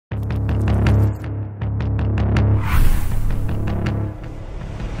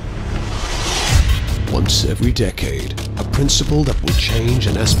Once every decade, a principle that will change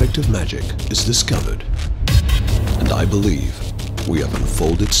an aspect of magic is discovered. And I believe we have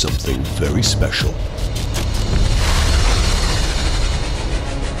unfolded something very special.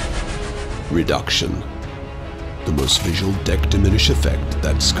 Reduction. The most visual deck diminish effect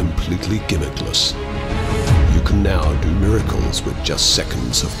that's completely gimmickless. You can now do miracles with just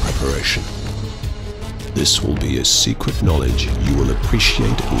seconds of preparation. This will be a secret knowledge you will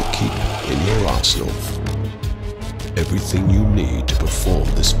appreciate and keep in your arsenal. Everything you need to perform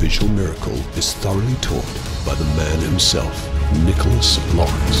this visual miracle is thoroughly taught by the man himself, Nicholas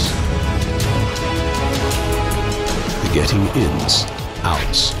Lawrence. The getting ins,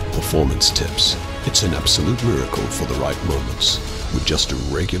 outs, performance tips. It's an absolute miracle for the right moments, with just a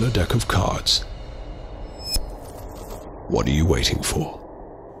regular deck of cards. What are you waiting for?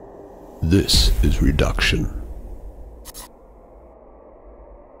 This is reduction.